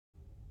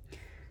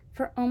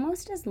For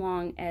almost as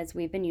long as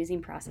we've been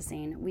using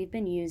processing, we've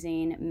been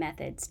using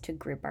methods to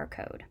group our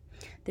code.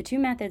 The two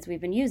methods we've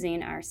been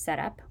using are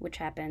setup, which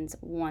happens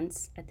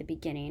once at the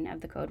beginning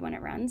of the code when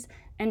it runs,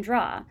 and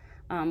draw,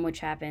 which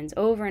happens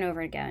over and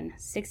over again,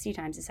 60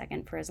 times a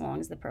second for as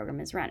long as the program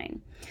is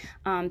running.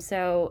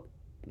 So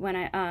when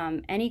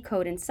any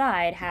code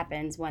inside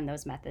happens when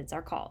those methods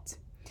are called.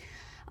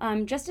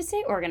 Just to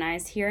stay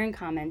organized, here in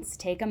comments,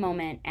 take a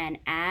moment and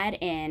add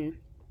in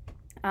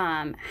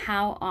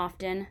how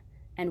often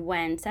and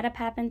when setup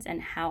happens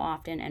and how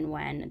often and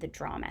when the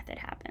draw method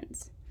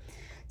happens.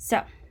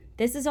 So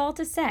this is all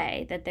to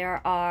say that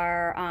there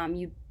are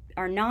you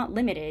are not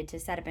limited to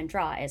setup and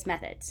draw as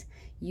methods.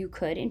 You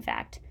could, in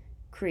fact,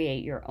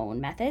 create your own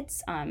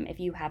methods. If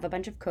you have a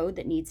bunch of code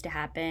that needs to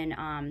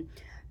happen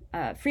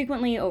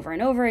frequently over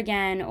and over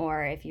again,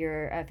 or if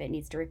it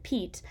needs to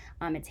repeat,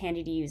 it's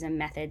handy to use a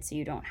method so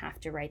you don't have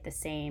to write the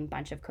same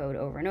bunch of code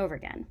over and over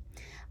again.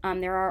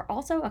 There are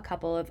also a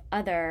couple of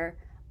other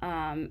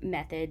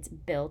methods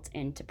built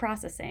into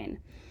processing.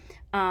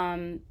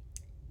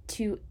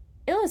 To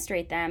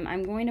illustrate them,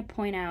 I'm going to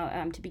point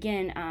out, to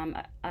begin,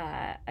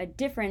 a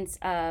difference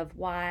of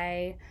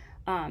why,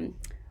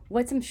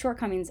 what some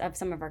shortcomings of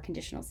some of our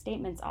conditional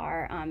statements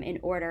are in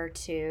order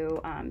to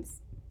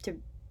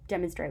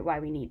demonstrate why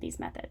we need these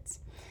methods.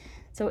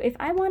 So if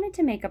I wanted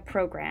to make a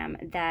program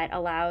that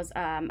allows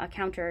a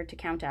counter to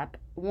count up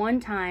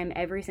one time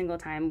every single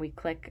time we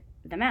click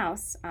the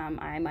mouse,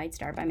 I might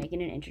start by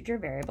making an integer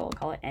variable. I'll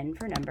call it n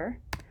for number.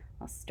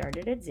 I'll start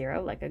it at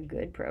 0 like a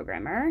good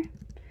programmer.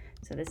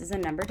 So this is a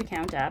number to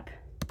count up.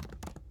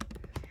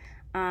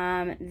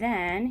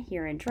 Then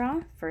here in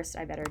draw, first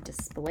I better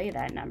display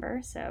that number.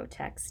 So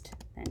text,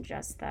 then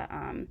just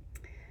the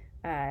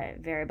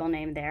variable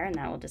name there, and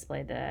that will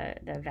display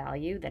the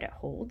value that it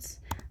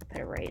holds. Put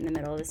it right in the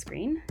middle of the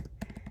screen.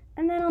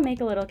 And then I'll make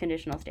a little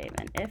conditional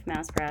statement. If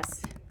mouse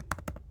press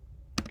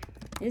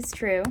is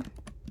true,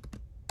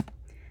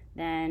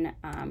 then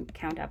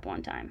count up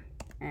one time.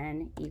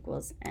 N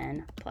equals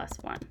n plus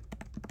 1.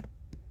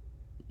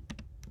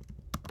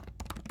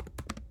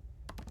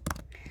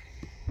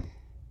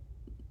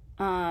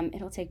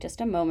 It'll take just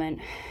a moment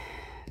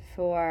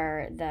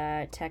for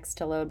the text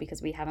to load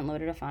because we haven't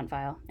loaded a font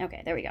file.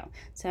 Okay, there we go.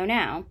 So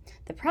now,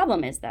 the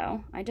problem is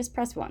though, I just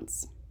pressed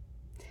once.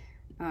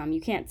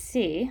 You can't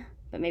see,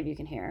 but maybe you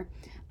can hear.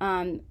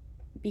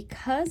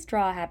 Because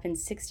draw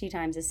happens 60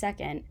 times a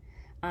second,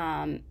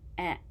 and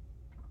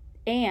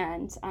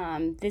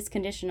this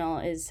conditional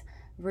is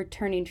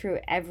returning true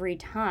every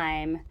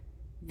time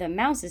the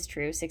mouse is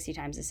true 60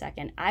 times a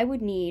second, I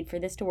would need, for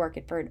this to work,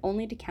 for it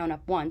only to count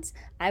up once,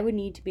 I would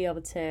need to be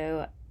able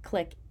to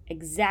click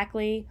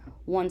exactly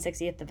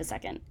 1/60th of a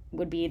second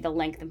would be the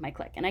length of my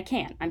click. And I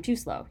can't. I'm too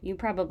slow. You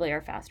probably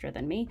are faster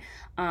than me,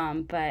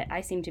 but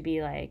I seem to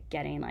be like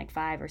getting like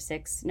 5 or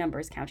 6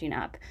 numbers counting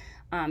up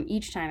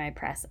each time I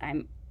press.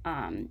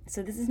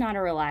 So this is not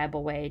a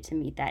reliable way to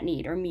meet that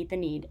need, or meet the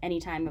need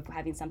anytime of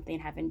having something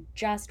happen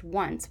just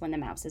once when the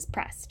mouse is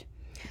pressed.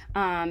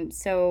 And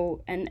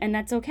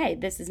that's okay.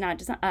 This is not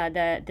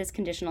this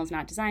conditional is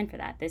not designed for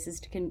that. This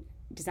is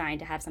designed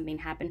to have something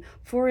happen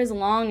for as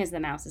long as the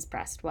mouse is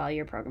pressed while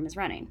your program is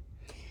running.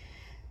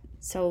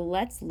 So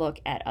let's look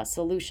at a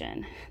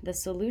solution. The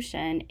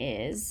solution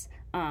is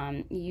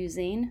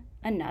using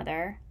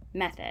another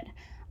method.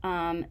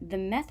 The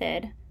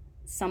method,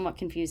 somewhat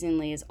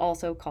confusingly, is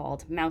also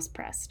called mouse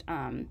pressed,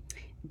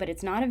 but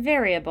it's not a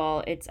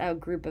variable, it's a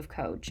group of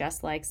code,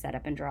 just like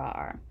setup and draw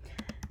are.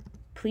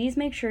 Please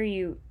make sure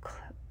you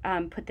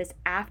put this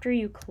after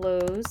you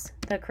close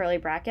the curly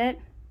bracket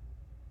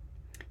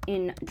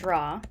in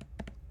draw.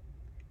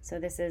 So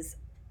this is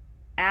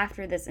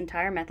after this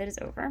entire method is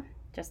over,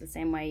 just the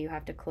same way you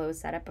have to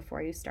close setup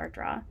before you start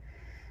draw.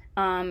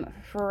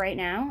 For right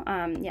now,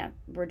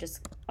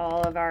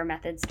 all of our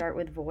methods start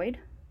with void.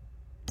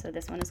 So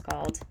this one is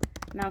called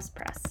mouse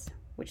press,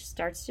 which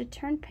starts to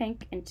turn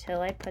pink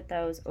until I put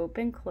those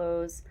open,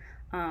 close,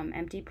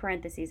 empty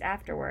parentheses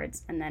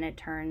afterwards, and then it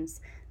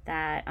turns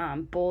that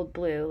bold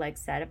blue like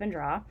setup and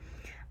draw,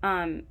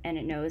 and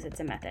it knows it's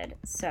a method.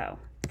 So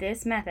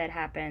this method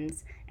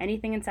happens,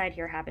 anything inside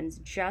here happens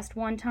just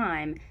one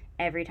time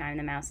every time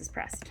the mouse is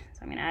pressed.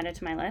 So I'm going to add it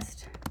to my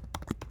list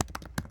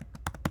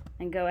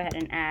and go ahead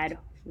and add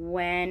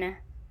when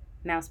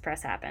mouse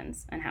press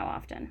happens and how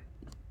often.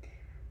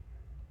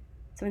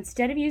 So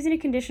instead of using a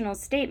conditional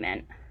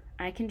statement,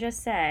 I can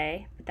just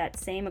say, put that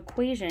same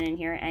equation in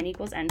here, n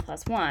equals n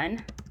plus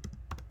 1,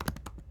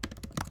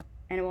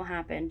 and it will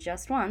happen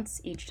just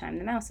once each time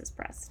the mouse is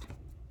pressed.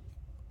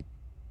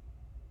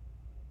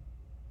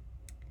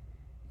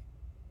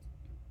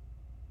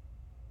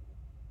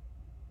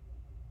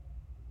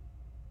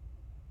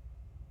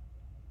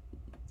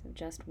 So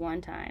just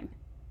one time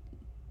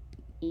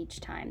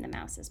each time the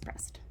mouse is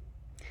pressed.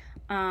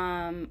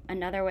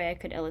 Another way I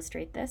could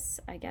illustrate this,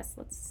 I guess,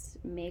 let's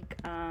make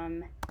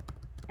an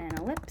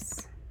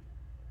ellipse,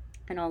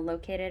 and I'll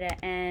locate it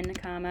at n,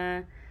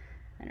 comma,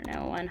 I don't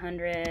know,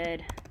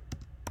 100,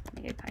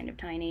 make it kind of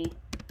tiny.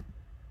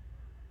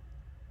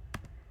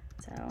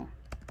 So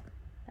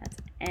that's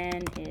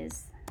n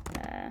is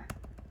the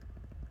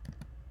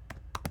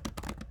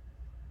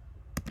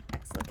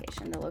x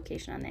location, the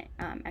location on the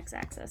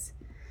x-axis.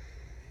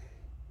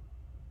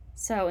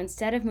 So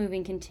instead of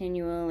moving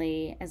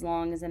continually as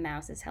long as the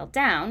mouse is held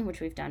down, which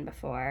we've done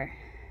before,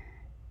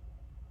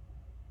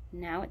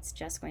 now it's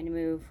just going to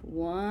move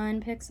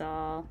 1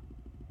 pixel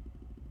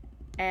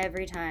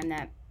every time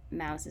that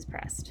mouse is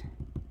pressed.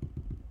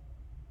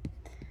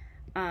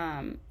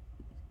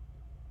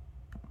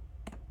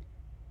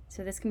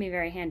 So this can be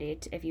very handy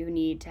if you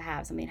need to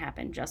have something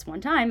happen just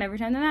one time every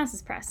time the mouse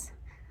is pressed.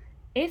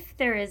 If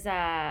there is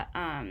a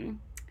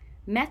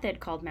method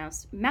called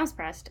mouse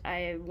pressed,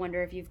 I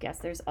wonder if you've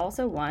guessed there's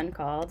also one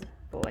called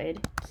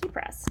void key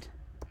pressed.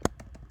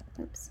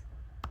 Oops.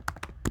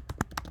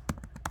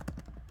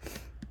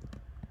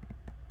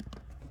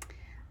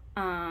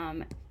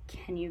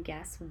 Can you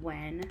guess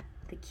when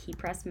the key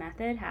press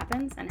method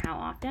happens and how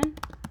often?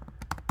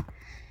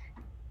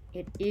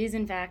 It is,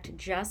 in fact,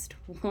 just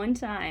one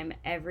time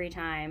every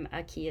time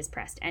a key is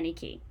pressed, any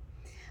key.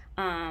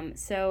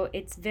 So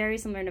it's very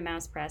similar to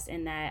mouse press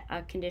in that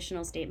a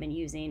conditional statement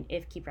using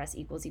if key press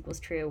equals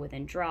true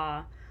within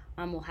draw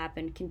will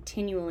happen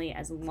continually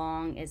as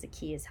long as a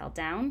key is held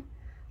down,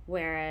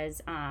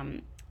 whereas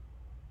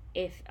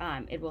if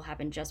it will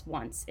happen just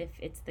once if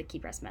it's the key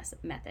press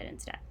method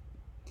instead.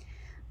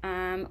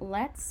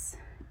 Let's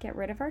get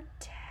rid of our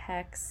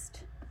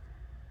text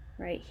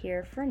right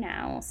here for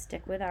now. We'll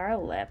stick with our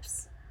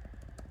ellipse.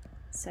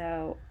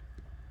 So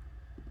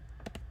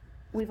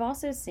we've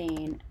also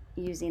seen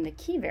using the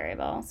key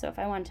variable. So if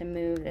I want to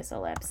move this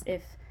ellipse,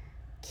 if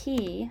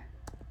key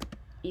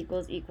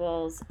equals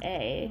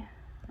a,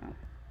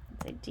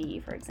 let's say D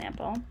for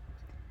example,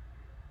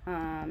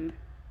 if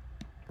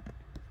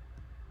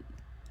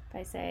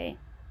I say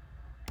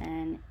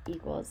n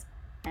equals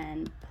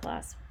n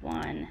plus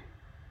 1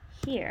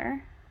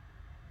 here,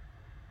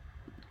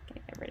 I'm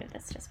gonna get rid of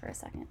this just for a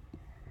second.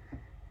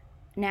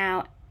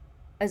 Now,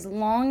 as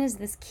long as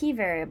this key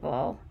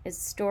variable is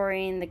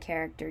storing the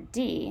character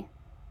D,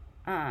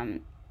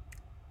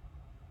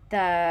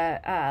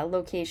 the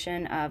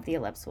location of the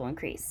ellipse will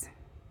increase.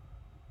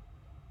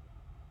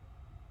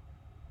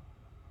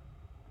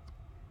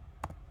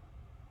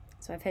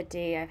 So I've hit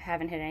D, I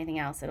haven't hit anything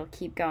else. It'll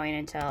keep going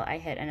until I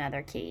hit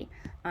another key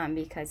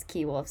because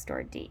key will have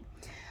stored D,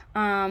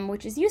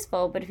 which is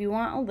useful, but if you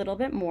want a little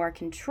bit more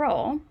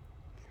control,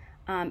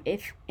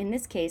 if in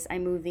this case I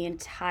move the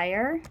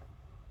entire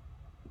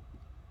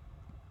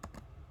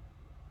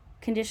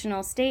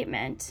conditional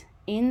statement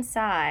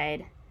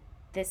inside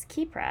this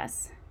key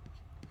press,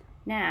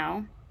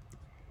 now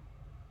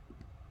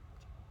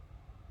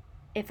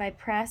if I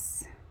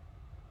press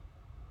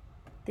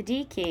the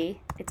D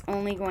key, it's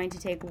only going to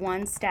take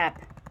one step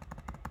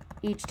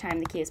each time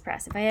the key is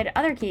pressed. If I hit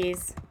other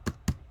keys,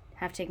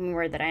 have to take my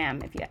word that I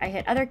am. If I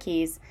hit other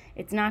keys,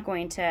 it's not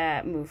going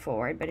to move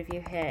forward, but if you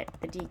hit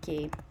the D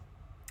key,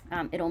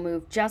 it'll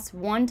move just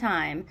one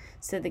time.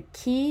 So the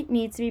key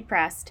needs to be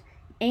pressed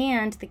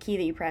and the key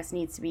that you press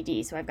needs to be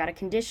D. So I've got a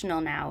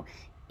conditional now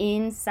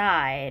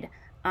inside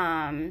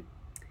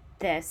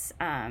this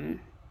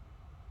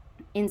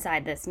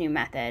new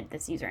method,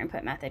 this user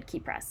input method, key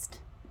pressed.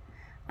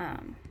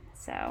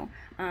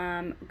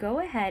 Go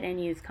ahead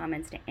and use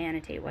comments to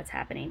annotate what's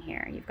happening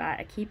here. You've got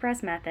a key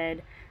press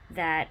method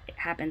that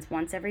happens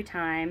once every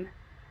time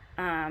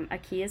a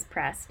key is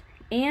pressed,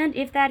 and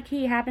if that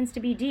key happens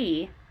to be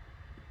D,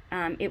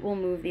 it will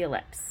move the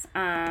ellipse.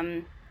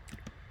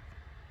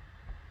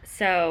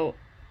 So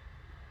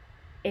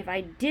if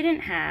I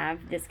didn't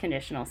have this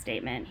conditional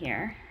statement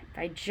here, if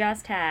I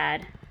just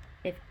had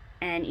if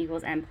n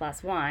equals n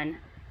plus 1,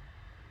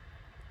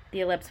 the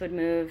ellipse would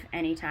move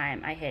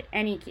anytime I hit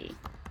any key.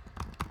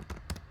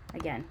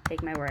 Again,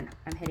 take my word,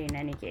 I'm hitting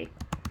any key.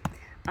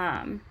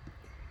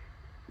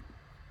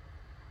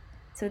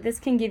 So this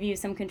can give you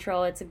some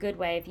control. It's a good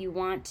way if you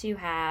want to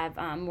have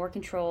more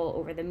control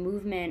over the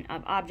movement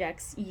of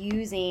objects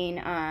using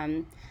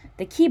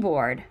the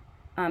keyboard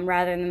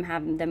rather than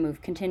having them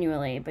move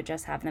continually, but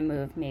just have them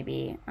move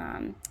maybe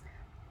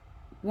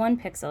 1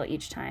 pixel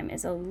each time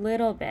is a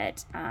little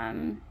bit,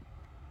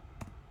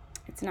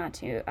 it's not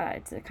too,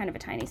 it's a kind of a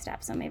tiny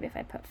step, so maybe if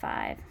I put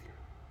 5,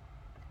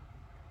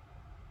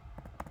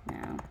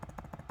 now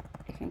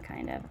it can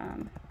kind of,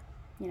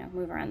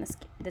 move around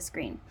the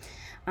screen.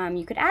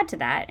 You could add to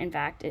that, in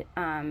fact,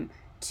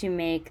 to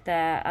make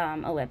the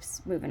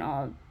ellipse move in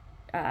all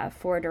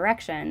 4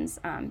 directions.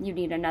 You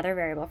need another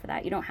variable for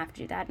that. You don't have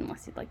to do that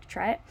unless you'd like to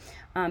try it.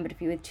 But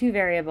if you have 2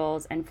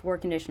 variables and 4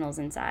 conditionals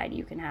inside,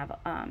 you can have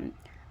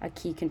a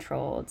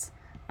key-controlled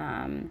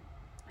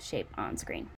shape on screen.